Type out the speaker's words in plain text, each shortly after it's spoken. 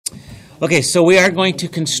Okay, so we are going to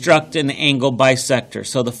construct an angle bisector.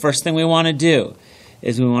 So the first thing we want to do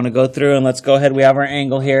is we want to go through and let's go ahead. We have our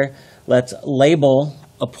angle here. Let's label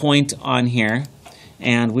a point on here,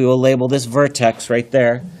 and we will label this vertex right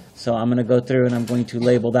there. So I'm going to go through and I'm going to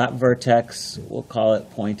label that vertex. We'll call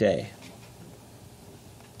it point A.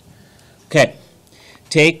 Okay,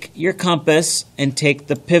 take your compass and take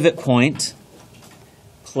the pivot point,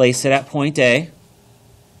 place it at point A.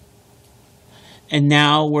 And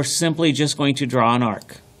now we're simply just going to draw an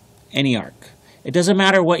arc, any arc. It doesn't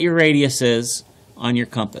matter what your radius is on your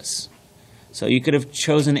compass. So you could have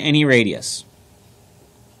chosen any radius.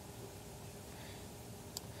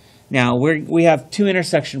 Now we have two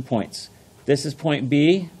intersection points. This is point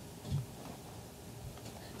B,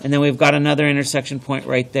 and then we've got another intersection point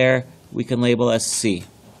right there we can label as C.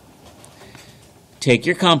 Take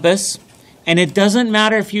your compass. And it doesn't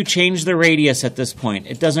matter if you change the radius at this point.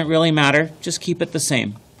 It doesn't really matter. Just keep it the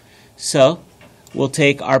same. So we'll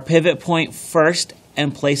take our pivot point first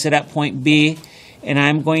and place it at point B. And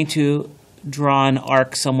I'm going to draw an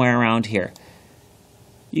arc somewhere around here.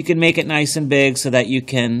 You can make it nice and big so that you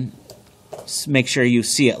can make sure you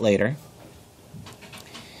see it later.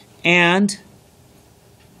 And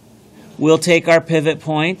we'll take our pivot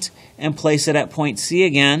point and place it at point C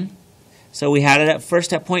again. So we had it at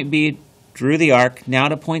first at point B, drew the arc, now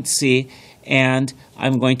to point C, and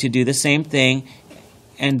I'm going to do the same thing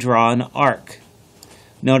and draw an arc.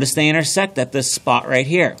 Notice they intersect at this spot right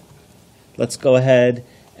here. Let's go ahead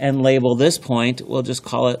and label this point. We'll just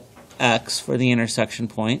call it X for the intersection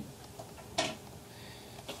point.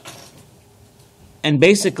 And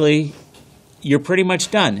basically, you're pretty much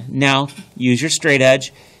done. Now, use your straight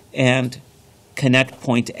edge and connect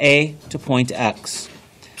point A to point X.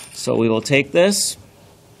 So we will take this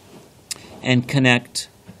and connect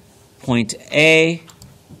point A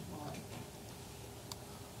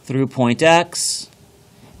through point X,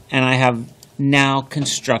 and I have now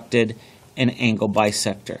constructed an angle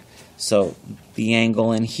bisector. So the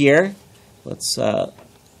angle in here, let's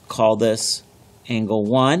call this angle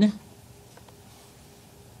 1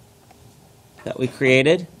 that we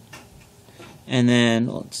created, and then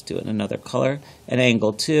let's do it in another color, and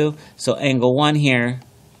angle 2. So angle 1 here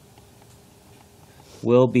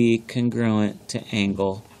will be congruent to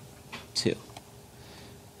angle 2.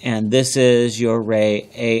 And this is your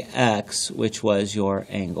ray AX, which was your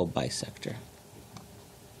angle bisector.